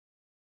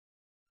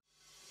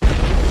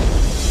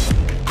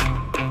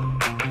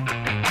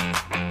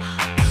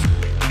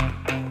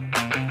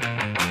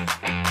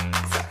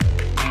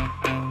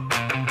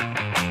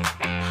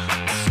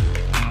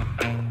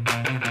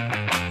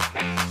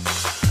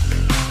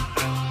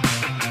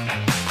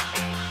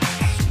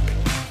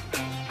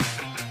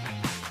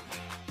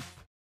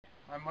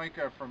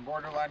Micah from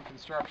Borderland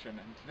Construction,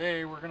 and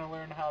today we're going to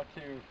learn how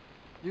to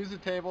use a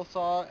table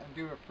saw and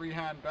do a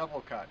freehand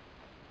bevel cut,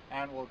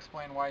 and we'll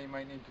explain why you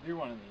might need to do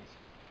one of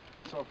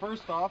these. So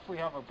first off, we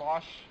have a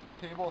Bosch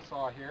table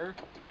saw here.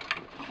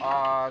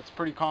 It's a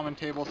pretty common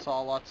table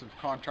saw, lots of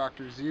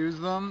contractors use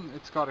them.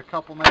 It's got a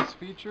couple nice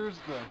features.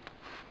 The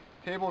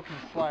table can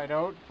slide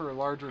out for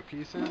larger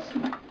pieces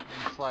and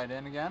slide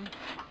in again.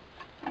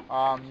 You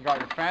got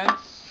your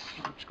fence,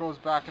 which goes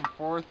back and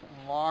forth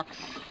and locks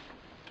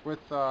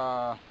with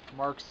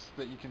marks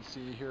that you can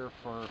see here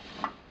for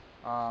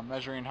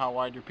measuring how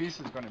wide your piece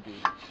is going to be.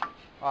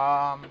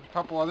 A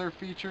couple other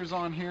features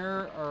on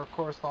here are of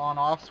course the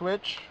on-off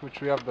switch,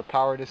 which we have the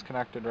power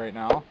disconnected right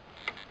now.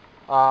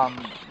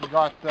 You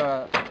got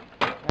the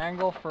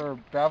angle for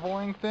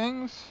beveling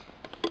things.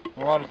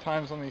 A lot of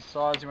times on these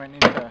saws you might need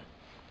to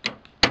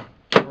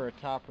give her a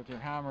tap with your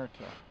hammer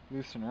to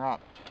loosen her up.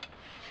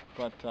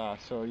 But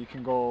so you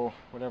can go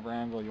whatever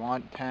angle you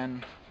want,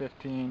 10,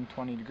 15,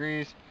 20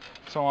 degrees,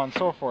 so on and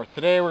so forth.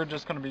 Today we're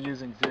just going to be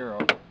using 0.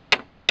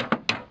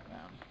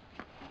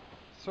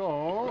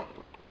 So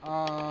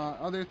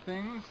other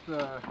things,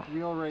 the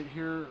wheel right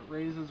here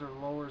raises or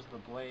lowers the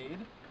blade.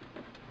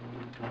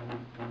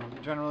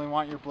 You generally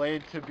want your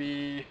blade to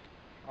be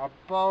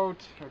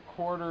about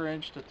 1/4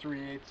 inch to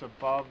 3/8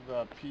 above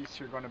the piece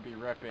you're going to be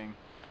ripping,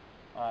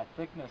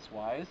 thickness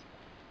wise.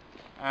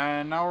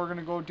 And now we're going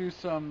to go do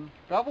some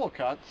bevel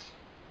cuts,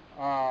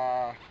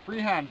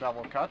 freehand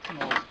bevel cuts, and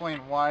we'll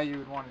explain why you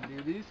would want to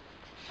do these,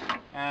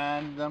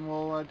 and then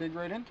we'll dig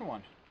right into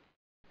one.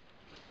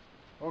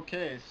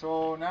 Okay,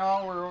 so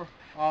now we're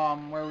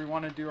where we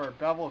want to do our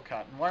bevel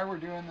cut, and why we're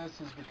doing this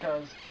is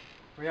because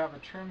we have a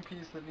trim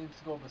piece that needs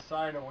to go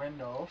beside a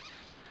window,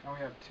 and we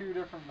have two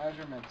different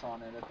measurements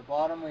on it. At the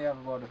bottom we have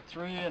about a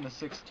 3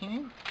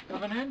 1/16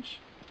 of an inch.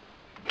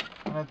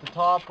 And at the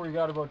top we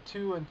got about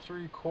 2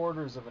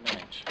 3/4 of an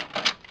inch.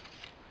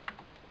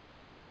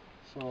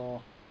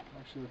 So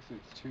actually looks like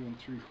it's 2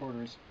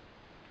 3/4.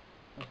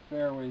 A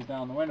fair ways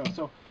down the window.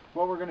 So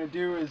what we're going to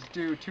do is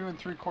do 2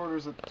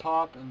 3/4 at the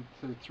top and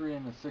to 3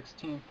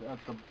 1/16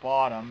 at the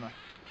bottom.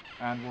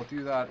 And we'll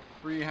do that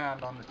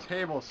freehand on the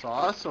table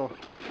saw. So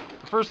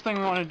the first thing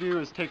we want to do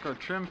is take our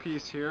trim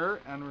piece here,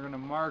 and we're going to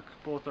mark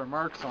both our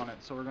marks on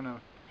it. So we're going to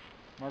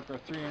mark our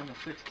 3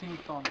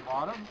 1/16 on the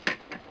bottom.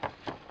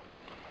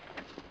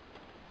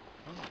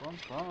 Bum,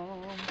 bum,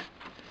 bum.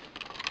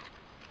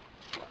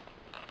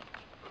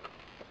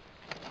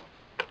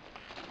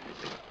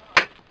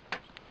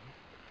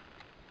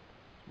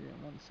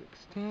 And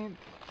 1/16.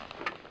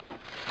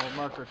 We'll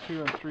mark our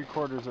 2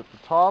 3/4 at the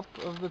top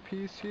of the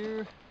piece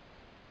here.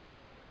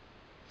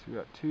 So we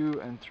got 2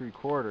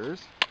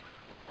 3/4.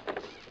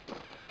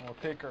 We'll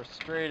take our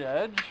straight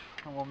edge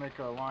and we'll make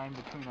a line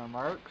between our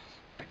marks.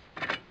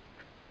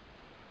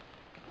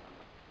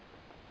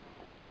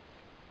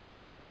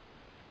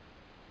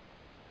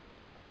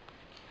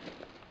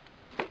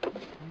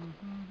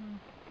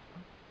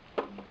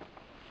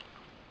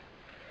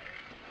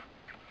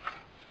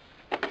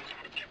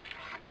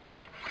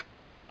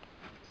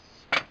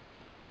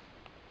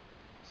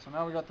 So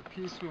now we got the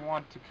piece we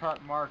want to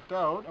cut marked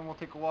out, and we'll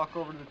take a walk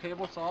over to the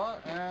table saw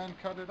and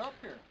cut it up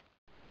here.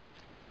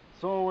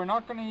 So we're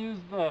not going to use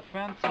the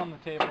fence on the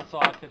table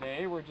saw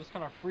today. We're just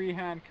going to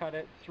freehand cut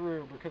it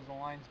through because the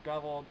line's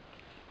beveled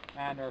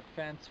and our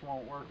fence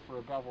won't work for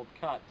a beveled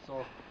cut.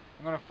 So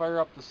I'm going to fire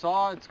up the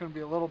saw. It's going to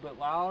be a little bit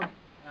loud,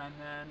 and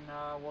then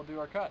we'll do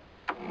our cut.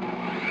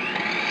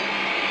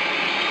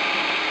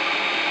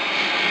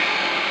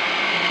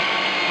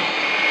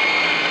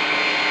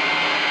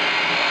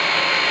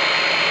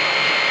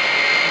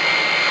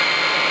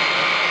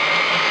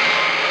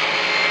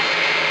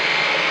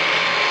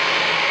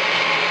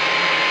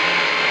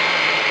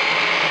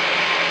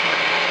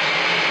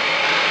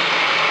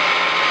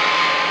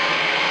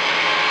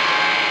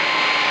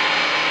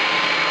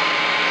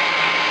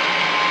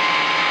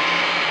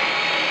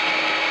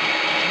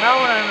 Now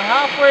when I'm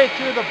halfway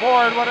through the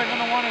board, what I'm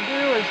going to want to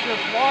do is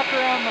just walk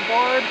around the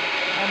board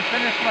and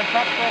finish my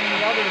cut from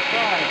the other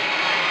side.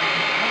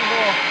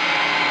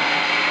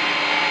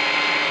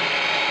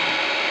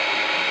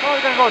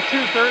 Probably going to go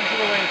 2/3 of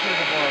the way through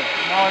the board.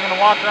 Now I'm going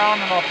to walk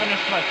around and I'll finish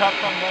my cut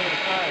from the other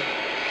side.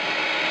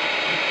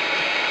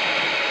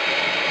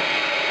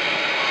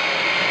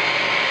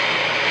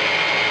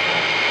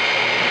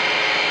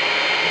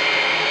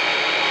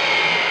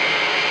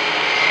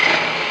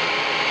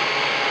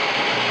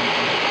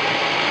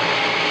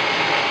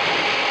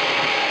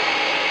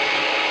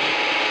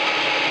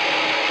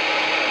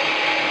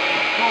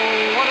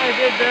 What I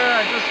did there,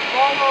 I just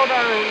followed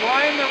our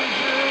line that we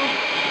drew.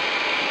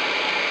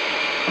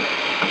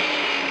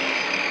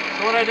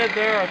 So what I did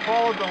there, I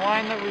followed the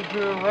line that we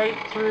drew right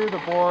through the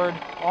board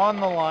on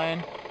the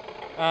line,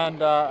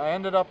 and I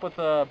ended up with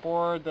a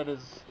board that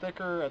is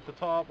thicker at the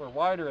top, or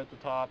wider at the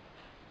top,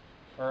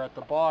 or at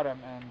the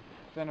bottom, and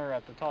thinner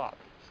at the top.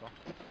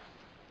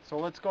 So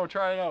let's go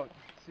try it out,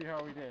 see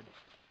how we did.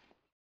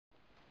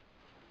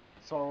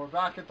 So we're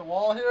back at the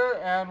wall here,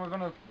 and we're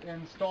going to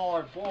install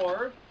our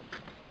board.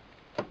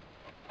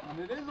 And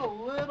it is a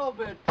little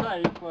bit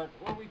tight, but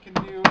what we can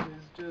do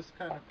is just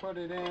kind of put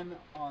it in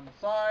on the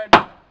side.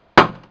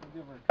 We'll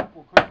give her a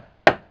couple quick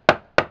taps,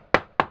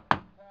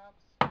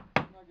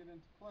 snug it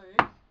into place.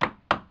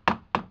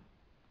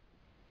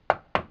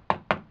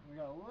 We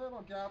got a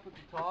little gap at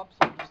the top,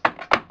 so we'll just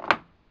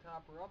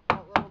tap her up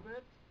that little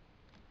bit.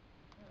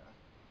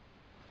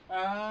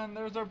 Yeah. And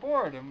there's our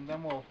board, and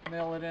then we'll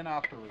nail it in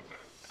afterwards.